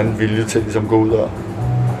 en anden vilje til ligesom gå ud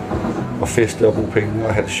og feste og bruge penge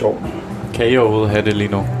og have det sjovt. Kan I overhovedet have det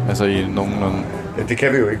lige nu? Altså i nogenlunde... Ja, det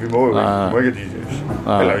kan vi jo ikke. Vi må jo ikke. Vi må ikke have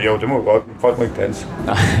DJ's. Eller jo, det må vi godt, men folk må ikke danse.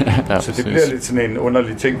 Ja, så det bliver lidt sådan en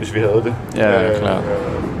underlig ting, hvis vi havde det. Ja, klart.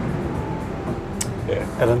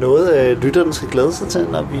 Er der noget, lytterne skal glæde sig til,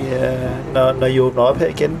 når I åbner op her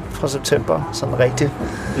igen fra september? Sådan rigtigt.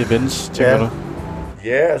 Events, tænker du?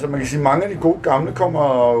 Ja, altså man kan sige, at mange af de gode gamle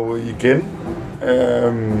kommer jo igen.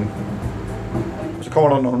 Så kommer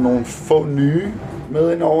der nogle få nye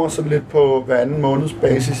med ind over, sådan lidt på hver anden måneds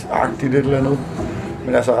basis-agtigt et eller andet.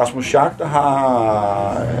 Men altså Rasmus Schack, der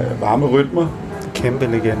har varme rytmer. Kæmpe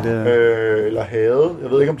legende. Eller Hade.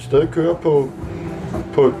 Jeg ved ikke, om de stadig kører på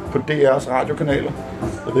DR's radiokanaler.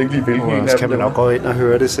 Jeg ved ikke lige, hvilken en af dem. Kan man nok gå ind og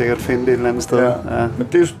høre det, sikkert finde det et eller andet sted. Ja. Men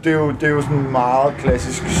det er jo sådan en meget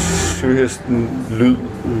klassisk Søhesten lyd.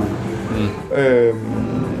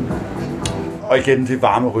 Og igen, det er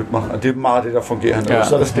varme rytmer, og det er meget det, der fungerer hernede. Ja,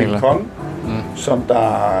 så er der Sten Kong, som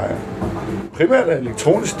der primært er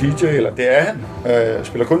elektronisk DJ, eller det er han.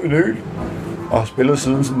 Spiller kun vinyl, og har spillet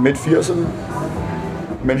siden sådan midt-80'erne.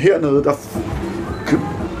 Men hernede, der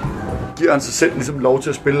giver han sig selv ligesom lov til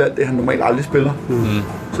at spille alt det, han normalt aldrig spiller.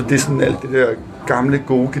 Så det er sådan alt det der gamle,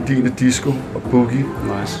 gode, gedigne disco og boogie,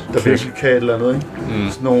 der virkelig kan et eller andet, ikke?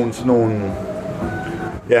 Sådan nogle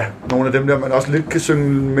Ja, nogle af dem der, man også lidt kan synge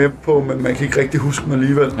med på, men man kan ikke rigtig huske dem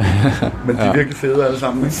alligevel. Men de er virkelig fede alle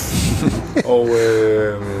sammen, ikke? Og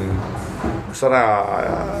så er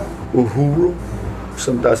der hule,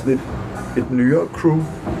 som der er sådan et nyere crew,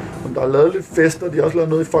 som der har lavet lidt fester. De har også lavet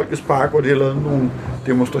noget i Folkets Park, hvor de har lavet nogle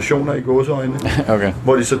demonstrationer i gåseøjne,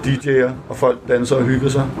 hvor de så DJ'er, og folk danser og hygger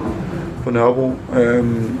sig på Nørrebro.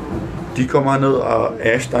 De kommer herned, og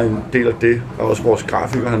Ash, der er en del af det, og også vores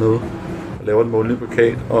grafiker hernede, og laver en månedlig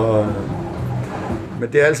plakat. Men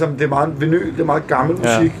det er altså, det er meget vinyl, det er meget gammel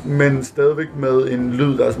musik, men stadigvæk med en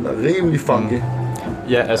lyd, der er sådan rimelig funky.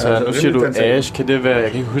 Ja, altså nu siger du Ash, kan det være,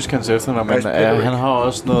 jeg kan ikke huske hans efternavn, men han har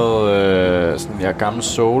også noget sådan, gammel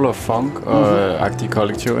soul og funk og agtig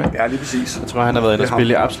kollektiv, ikke? Ja, lige præcis. Jeg tror, han har været inde og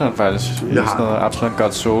spille i Absalon faktisk. Sådan noget Absalon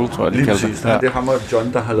God Soul, tror jeg, de kalder det. Ja. Det er ham og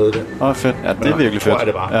John, der har lavet det. Fedt. Ja, det er virkelig fedt. Tror jeg,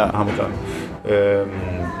 det var. Ham og John.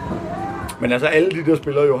 Men altså, alle de der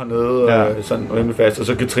spiller jo hernede sådan rimelig fast, og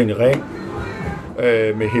så Katrine Ring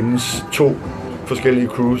med hendes 2 forskellige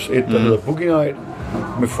crews. Et, der hedder Boogie Night,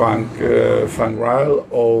 med Frank Ryle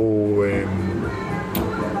og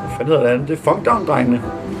hvad hedder det andet? Det er Funkdown-drengene.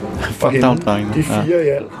 Funkdown-drengene, de 4 i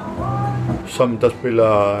alt, som der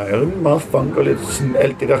spiller rimelig meget funk og lidt sådan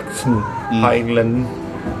alt det der sådan har en eller anden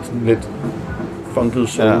sådan lidt funket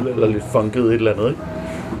soul eller lidt funket et eller andet, ikke?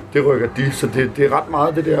 Det rykker de, så det er ret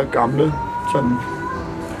meget det der gamle sådan.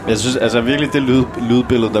 Jeg synes altså virkelig det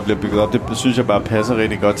lydbillede, der bliver bygget op, det synes jeg bare passer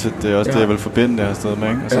rigtig godt til. Det er også det, jeg vil forbinde det her sted med,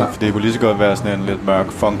 ikke? Altså, for det kunne lige så godt være sådan en lidt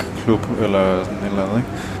mørk funk-klub eller sådan et eller andet, ikke?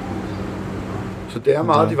 Så det er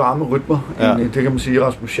meget de varme rytmer. Det kan man sige,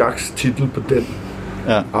 Rasmus Schacks titel på den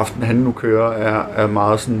aften, han nu kører, er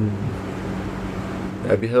meget sådan.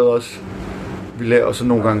 Ja, vi laver også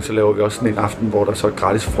nogle gange, så laver vi også sådan en aften, hvor der så er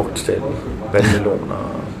gratis frugtstald,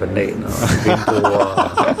 vandmeloner, bananer,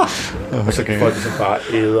 vindruer, og så kan folk så bare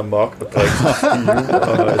æde og mok og drikke sig stive,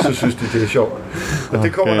 og så synes de, det er sjovt. Og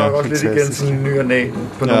det kommer nok også lidt igen sådan en ny og næ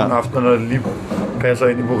på nogle aftener, når det lige passer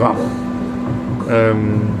ind i programmet.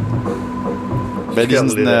 Hvad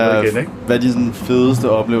er de sådan fedeste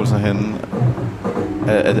oplevelser henne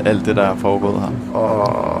af alt det, der er foregået her?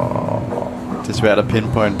 Det er svært at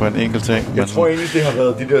pinpointe på en enkelt ting. Jeg tror egentlig, det har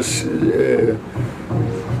været de der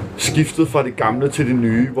skiftet fra det gamle til det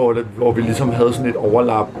nye, hvor vi ligesom havde sådan et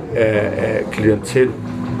overlap af klientel,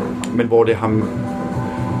 men hvor det har...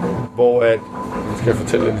 Hvor at... Skal jeg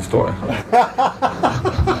fortælle en historie?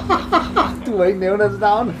 Du må ikke nævne hans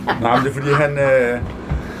navn. Nej, men det er fordi,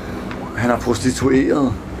 han er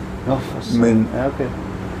prostitueret. Men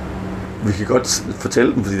vi kan godt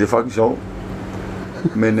fortælle den, fordi det er fucking sjovt.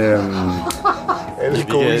 Men alle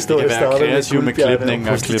gode historier starter kreative med klipning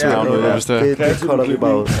og klipnavn. Det kolder vi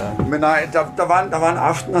bare ud. Men nej, der var en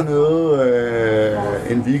aften hernede,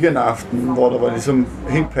 en weekendaften, hvor der var ligesom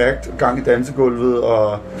helt pakket gang i dansegulvet,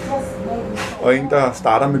 og en, der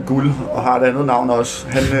starter med guld og har et andet navn også.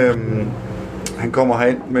 Han kommer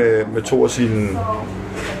herind med to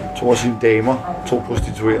af sine damer, 2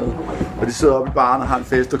 prostituerede. Og de sidder oppe i baren og har en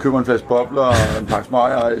fest og køber en flaske bobler og en pakke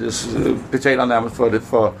smøger og betaler nærmest for det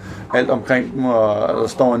for alt omkring dem. Og der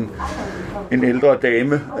står en ældre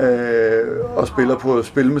dame og spiller på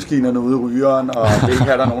spilmaskinerne ude i rygeren, og det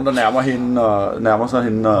ikke er der nogen, der nærmer sig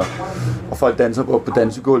hende, og folk danser på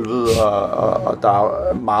dansegulvet, og der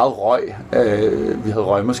er meget røg. Vi havde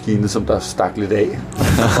røgmaskine, som der stak lidt af.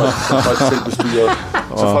 Folk selv bestyret.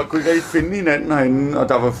 Så folk kunne ikke rigtig finde hinanden herinde, og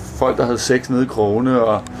der var folk, der havde sex nede i krogene.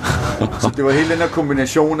 Så det var hele den her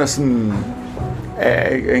kombination af sådan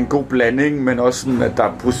af en god blanding, men også sådan, at der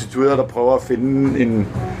er prostituerede, der prøver at finde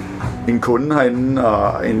en kunde herinde,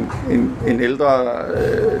 og en ældre,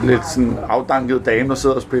 lidt sådan afdanket dame, der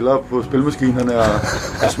sidder og spiller på spilmaskinerne, og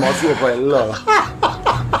er småsur på alle,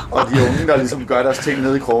 og de unge, der ligesom gør deres ting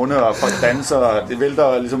nede i krogene, og folk danser, og det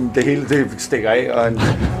vælter ligesom, det hele det stikker af,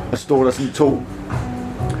 og stod der sådan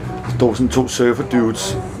to surfer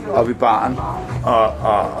dudes oppe i baren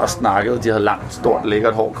og snakkede. De havde langt, stort,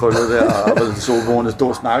 lækkert hår krøllet der, og solbrugerne stod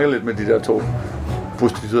og snakkede lidt med de der 2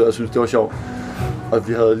 prostituerede, og syntes, det var sjovt. Og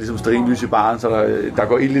vi havde ligesom stearinlys i baren, så der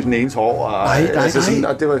går ild i den enes hår. Og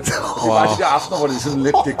det var de der aftener, hvor det, sådan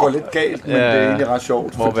lidt, det går lidt galt, men det er egentlig ret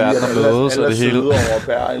sjovt. Hvor verden er blevet, så det hele.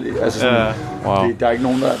 Der er ikke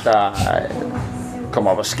nogen, der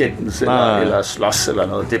kommer op og skændes eller slås eller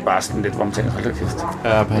noget. Det er bare sådan lidt, hvor man tænker, hold da kæft.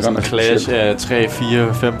 Ja, bare sådan en clash af 3,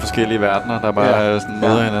 4, 5 forskellige verdener, der bare er sådan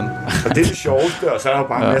møder hinanden. Og det er det sjoveste, og så er der jo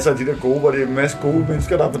bare masser af de der gode, hvor det er en masse gode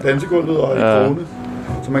mennesker, der er på dansegulvet og i krogene.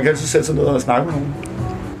 Så man kan altid sætte sig ned og snakke med nogen.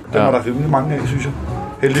 Dem var der rimelig mange af, synes jeg.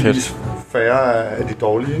 Heldigvis færre af de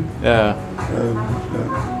dårlige.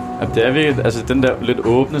 Ja, det er virkelig, altså den der lidt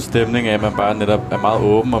åbne stemning af, at man bare netop er meget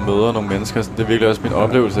åben og møder nogle mennesker. Det er virkelig også min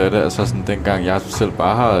oplevelse af det. Altså sådan dengang jeg selv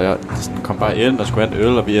bare har, jeg kom bare ind og skulle have en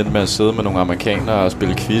øl, og vi endte med at sidde med nogle amerikanere og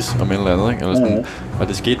spille quiz om et eller andet, ikke? Eller sådan, og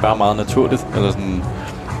det skete bare meget naturligt. Eller sådan,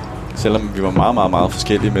 selvom vi var meget, meget, meget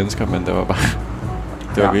forskellige mennesker, men det var bare,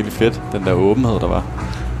 det var virkelig fedt, den der åbenhed, der var.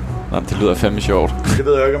 Nå, det lyder fandme sjovt. Det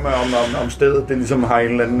ved jeg ikke, om stedet det ligesom har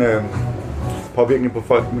en eller anden påvirkning på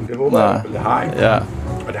folk, men det håber jeg, det har, ikke? Ja.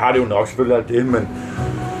 Og det har det jo nok selvfølgelig alt det,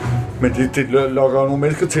 men det lokker nogle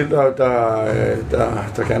mennesker til,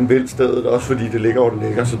 der gerne vil stedet, også fordi det ligger, hvor det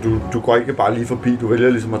ligger, så du går ikke bare lige forbi, du vælger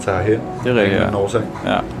ligesom at tage hen. Det er rigtigt, årsag.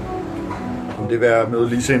 Ja. Om det er at møde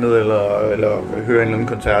ligesindet, eller høre en eller anden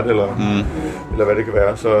koncert, eller hvad det kan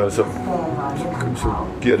være, så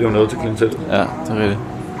giver det jo noget til klientellet. Ja, det er rigtigt.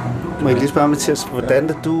 Må jeg lige spørge, Mathias, hvordan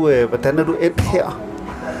er du endt her?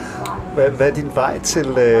 Hvad er din vej til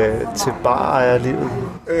barejerlivet?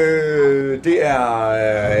 Det er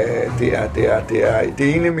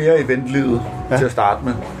egentlig mere eventlivet til at starte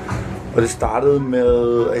med. Og det startede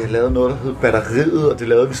med, at jeg lavede noget, der hed batteriet, og det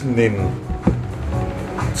lavede vi sådan en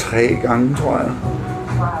 3 gange, tror jeg.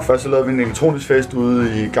 Først så lavede vi en elektronisk fest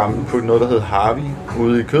ude i gamle på noget, der hed Harvey,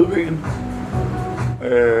 ude i Kødbyen.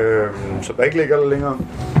 Så der ikke ligger der længere.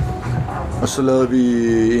 Og så lavede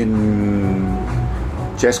vi en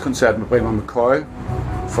jazzkoncert med Bremer McCoy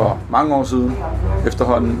for mange år siden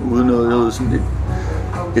efterhånden, ude noget sådan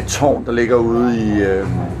et tårn, der ligger ude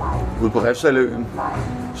på Refsaløen,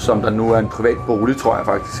 som der nu er en privat bolig, tror jeg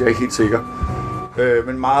faktisk. Jeg er ikke helt sikker.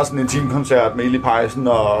 Men meget sådan en intimkoncert med ild i pejsen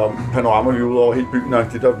og panoramaview over hele byen.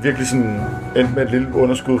 Det der virkelig sådan endte med et lille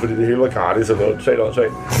underskud, fordi det hele var gratis, og det var totalt også af.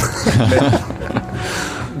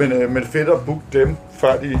 Men fedt at booke dem,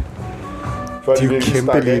 før de er jo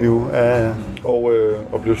kæmpe lige nu. Ja.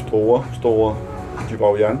 Og blev store. De var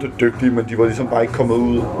jo hjernedødt dygtige, men de var ligesom bare ikke kommet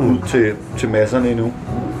ud til masserne endnu.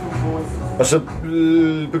 Og så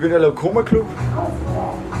begyndte jeg at lave komaklub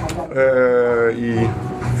i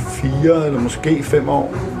 4 eller måske 5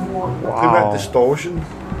 år. Wow. Primært distortion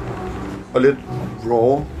og lidt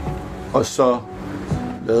raw. Og så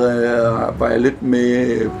var jeg lidt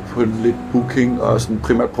med på lidt booking og sådan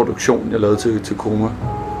primært produktion, jeg lavede til Koma.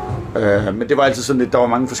 Men det var altid sådan lidt, der var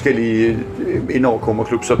mange forskellige ind over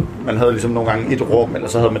Komaklub, så man havde ligesom nogle gange et rum, eller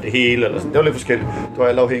så havde man det hele, eller sådan. Det var lidt forskelligt. Det var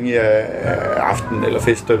alt afhængigt af aften eller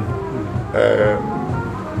festen.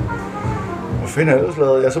 Hvor fanden er ellers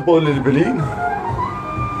lavet? Jeg så boede lidt i Berlin.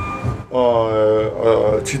 Og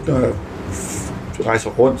tit når jeg rejser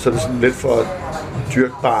rundt, så er det sådan lidt for at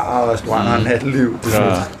dyrke barer og restauranter og natteliv. Det er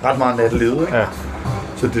sådan ret meget natteliv, ikke? Ja.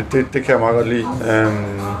 Så det kan jeg meget godt lide.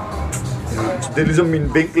 Så det er ligesom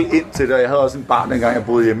min vinkel ind til det. Jeg havde også en bar, dengang jeg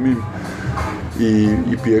boede hjemme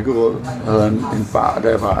i Birkerød. Jeg havde en bar, der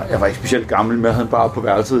jeg var ikke specielt gammel, men jeg havde en bar på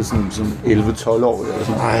værelset sådan 11-12 år. Eller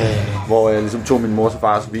sådan, hvor jeg ligesom tog min mors og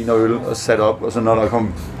fars vin og øl og satte op, og så når der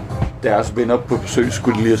kom deres venner på besøg,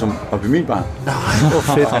 skulle de lige som op i min bar. Nej, hvor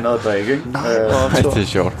fedt. Og have noget at drikke, ikke? Det er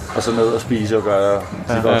sjovt. Og så ned og spise og gøre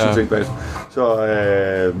de voksne ting bag.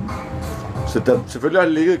 Så der, selvfølgelig har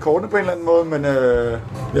det ligget i kortene på en eller anden måde, men det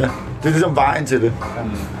er ligesom vejen til det.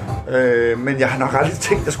 Men jeg har nok aldrig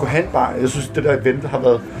tænkt, at jeg skulle have en bar. Jeg synes, det der event har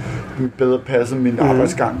været bedre passet min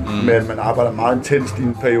arbejdsgang. Men man arbejder meget intenst i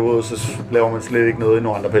en periode, så laver man slet ikke noget i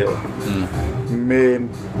nogle andre perioder. Men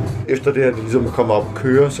efter det her, det ligesom er kommet op og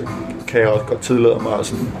køre, så kan jeg også godt tillade mig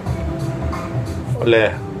at lade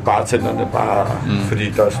bartenderne bare,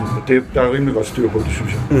 fordi der er, sådan, der er rimelig godt styr på det,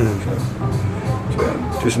 synes jeg. Så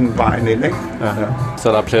det er sådan vejen ind, ikke? Ja.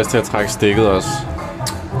 Så der er plads til at trække stikket også?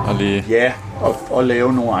 Og lige... Ja, og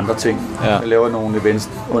lave nogle andre ting. Ja. Jeg laver nogle events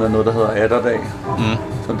under noget, der hedder Atterdag,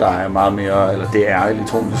 som der er meget mere, eller det er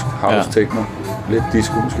elektronisk house techno, lidt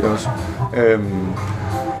disco måske også.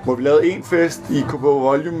 Hvor vi lavede en fest i KB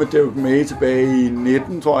Volume med David May tilbage i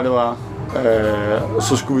 19, tror jeg det var. Og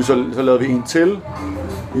så skulle vi så lavede vi en til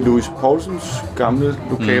i Louis Poulsens gamle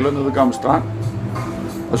lokaler nede ved Gamle Strand.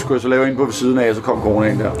 Og så skulle jeg så lave en på ved siden af, og så kom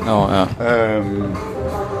coronaen der.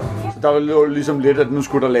 Så der var ligesom lidt, at nu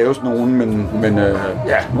skulle der laves nogen, men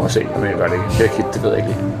må jeg se, om jeg gør det ikke. Det ved jeg ikke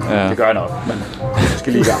lige. Ja. Det gør jeg nok, men jeg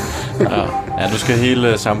skal lige i gang. Ja, nu skal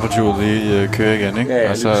hele samfundet lige køre igen, ikke? Ja,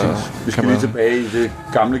 altså, vi skal lige tilbage i det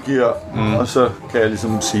gamle gear, og så kan jeg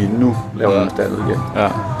ligesom sige, nu laver jeg noget andet igen. Ja.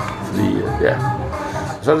 Fordi,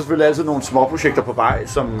 så er der selvfølgelig altid nogle små projekter på vej,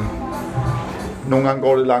 som nogle gange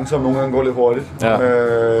går lidt langsomt, nogle gange går lidt hurtigt. Ja.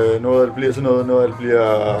 Noget af det bliver til noget af det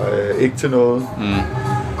bliver ikke til noget.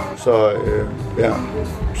 Så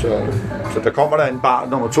der kommer der en bar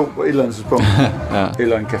nummer 2 på et eller andet tidspunkt.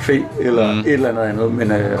 Eller en café, eller et eller andet.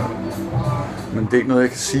 Men Men det er ikke noget, jeg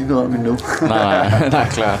kan sige noget om endnu. nej,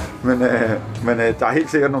 klar. Men der er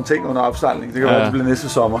helt sikkert nogle ting under opsejling. Det kan være, det bliver næste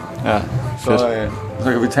sommer. Ja,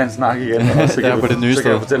 så kan vi tage en snak igen, og så kan, på det nye så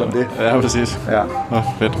kan jeg fortælle om det. Ja, præcis. Ja.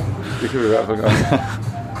 Fedt. Det kan vi i hvert fald gøre.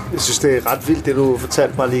 Jeg synes, det er ret vildt, det du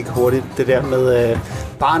fortalte mig lige hurtigt. Det der med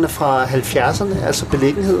barne fra 70'erne, altså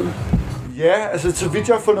beliggenheden. Ja, altså så vidt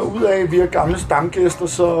jeg har fundet ud af via gamle stamgæster,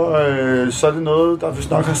 så er det noget, der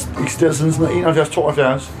vist nok har eksisteret siden sådan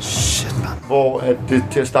 71-72. Shit, man. Hvor at det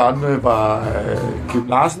til at starte med var Kim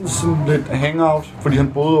Larsens sådan lidt hangout, fordi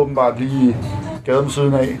han boede åbenbart lige i gaden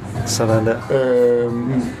siden af. Sådan der.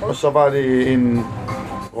 Og så var det en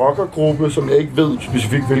rockergruppe, som jeg ikke ved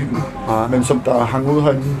specifikt hvilken, men som der hang ud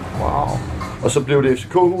herinde. Wow. Og så blev det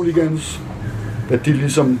FCK Hooligans, da de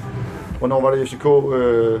ligesom... Hvornår var det FCK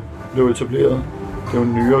blev etableret? Det var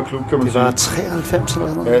en nyere klub, kan man sige. Det var 93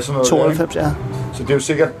 eller noget? Ja, sådan noget 92, der, ja. Så det er jo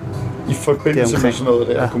sikkert i forbindelse med sådan noget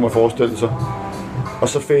der, kunne man forestille sig. Og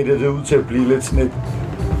så fadede det ud til at blive lidt sådan et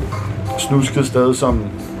snusket sted, som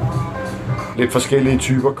lidt forskellige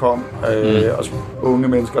typer kom. Og unge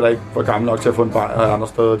mennesker, der ikke var gamle nok til at få en bajer andre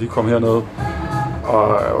steder, de kom hernede.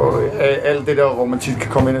 Og alt det der, hvor man tit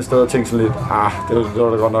kan komme ind et sted og tænke sådan lidt, det var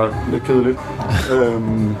da godt nok lidt kedeligt.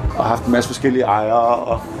 Og haft en masse forskellige ejere,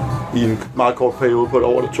 og i en meget kort periode på et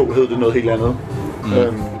år eller to hed det noget helt andet.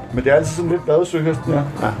 Men det er altid sådan lidt været Søhesten,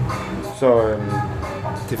 ja. Så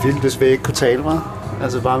det er vildt, hvis vi ikke kunne tale mig.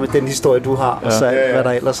 Altså bare med den historie, du har, og så alt, hvad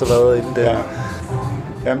der ellers har været inden der. Ja.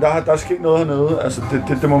 Jamen, der er sket noget hernede, altså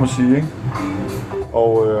det må man sige, ikke?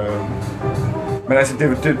 Og... Men altså,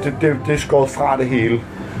 det er skåret fra det hele.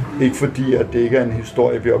 Ikke fordi, at det ikke er en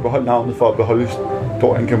historie. Vi har beholdt navnet for at beholde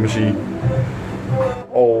historien, kan man sige.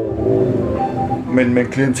 Men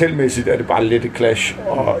klientelmæssigt er det bare lidt et clash.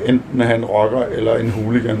 Og enten have en rocker eller en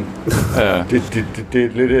hooligan. Ja. Det er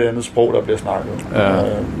lidt et andet sprog, der bliver snakket. Ja.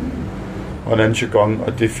 Og en anden jargon,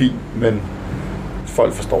 og det er fint, men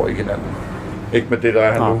folk forstår ikke hinanden. Ikke med det, der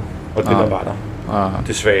er her nu, og det, der var der.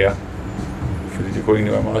 Desværre. Fordi det kunne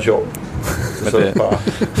egentlig være meget sjovt. Så det bare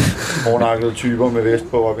hårdnakkede typer med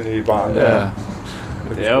vest på oppe i baren. Ja.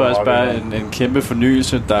 Det er jo også bare en kæmpe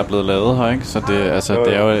fornyelse, der er blevet lavet her, ikke? Så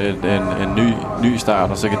det er jo en ny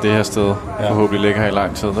start, og så kan det her sted forhåbentlig ligge her i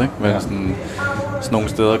lang tid, ikke? Men sådan nogle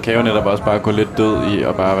steder kan jo netop også bare gå lidt død i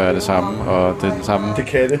og bare være det samme, og det er den samme. Det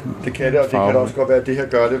kan det, og det kan da også godt være, at det her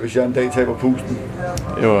gør det, hvis jeg en dag taber pusten.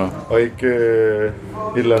 Jo. Og ikke et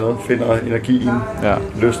eller andet finder energien,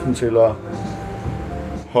 lysten til at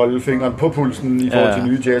holde fingeren på pulsen i forhold til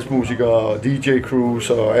nye jazzmusikere og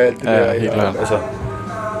DJ-crews og alt det der. Helt klart. Altså,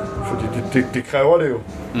 fordi det kræver det jo,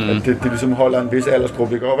 at det ligesom holder en vis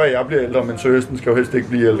aldersgruppe. Det kan godt være, at jeg bliver ældre, men Søhesten skal jo helst ikke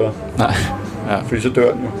blive ældre. Nej. Ja. Fordi så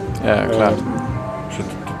dør den jo. Ja, klart. Så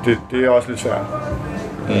det er også lidt svært.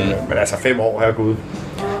 Men altså 5 år, herregud.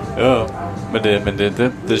 Jo, men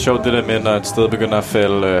det er sjovt det der med, når et sted begynder at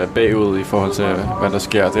falde bagud i forhold til, hvad der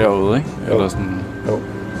sker derude, ikke? Jo. Eller sådan. Jo.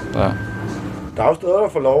 Der er jo steder, der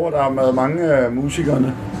får lov, og der er med mange af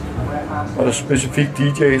musikerne, og der er specifikt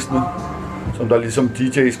DJ'sene, som der ligesom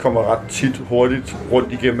DJ's kommer ret tit hurtigt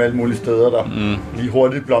rundt igennem alle mulige steder, der lige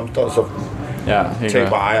hurtigt blomster, og så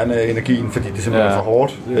taber ejerne energien, fordi det er simpelthen for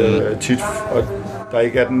hårdt tit, og der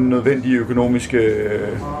ikke er den nødvendige økonomiske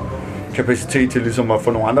kapacitet til ligesom at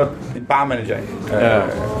få nogle andre, en barmanager ind.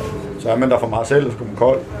 Så er man der for meget selv, og så kommer man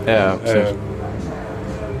kold.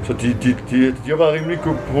 Så de har været rimelig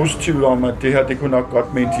positive om, at det her, det kunne nok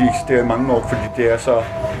godt mene, de eksisterer i mange år, fordi det er så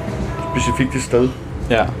specifikt et sted.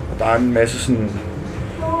 Ja. Og der er en masse sådan...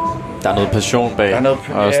 Der er noget passion bag. Der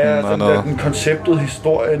er noget, den konceptet,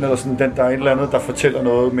 historien, eller sådan, der er et eller andet, der fortæller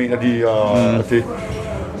noget, mener de, og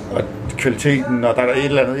kvaliteten, og der er et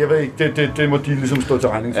eller andet. Jeg ved ikke, det må de ligesom stå til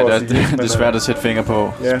regning for at sige. Det er svært at sætte fingre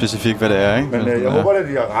på specifikt, hvad det er, ikke? Men jeg håber, at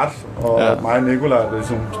de har ret, og at mig og Nikolaj, der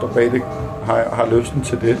ligesom står bag det, har lysten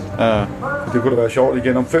til det. Ja. Det kunne da være sjovt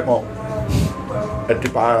igen om 5 år, at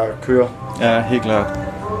det bare kører. Ja, helt klart.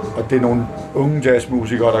 Og det er nogle unge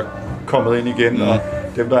jazzmusikere, der er kommet ind igen, og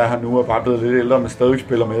dem, der er her nu, er bare blevet lidt ældre, men stadig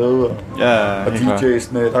spiller med, og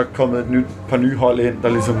DJ's'ene, der er kommet et par nye hold ind, der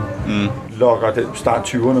ligesom lokker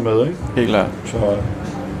start 20'erne med, ikke? Helt klart. Så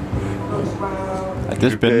det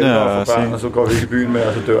er spændende at se. Og så går vi i byen med,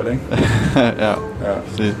 og så dør det, ikke? ja.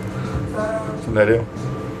 Sådan er det jo.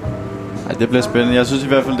 Ej, det bliver spændende. Jeg synes i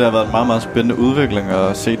hvert fald, det har været en meget, meget spændende udvikling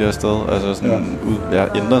at se det her sted. Altså sådan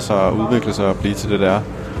ændre sig og udvikle sig og blive til det der.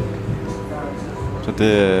 Så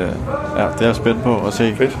det er jeg spændt på at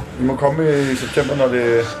se. Fedt. Vi må komme i september, når det...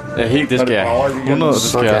 Ja, helt det skal jeg. 100, det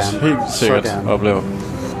skal jeg helt sikkert opleve.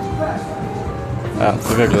 Ja,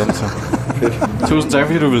 det vil jeg glæde mig til. Fedt. Tusind tak,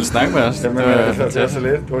 fordi du ville snakke med os. Jamen, det var så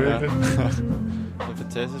let. Det var hyggeligt.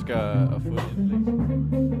 fantastisk at få et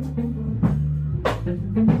indblik.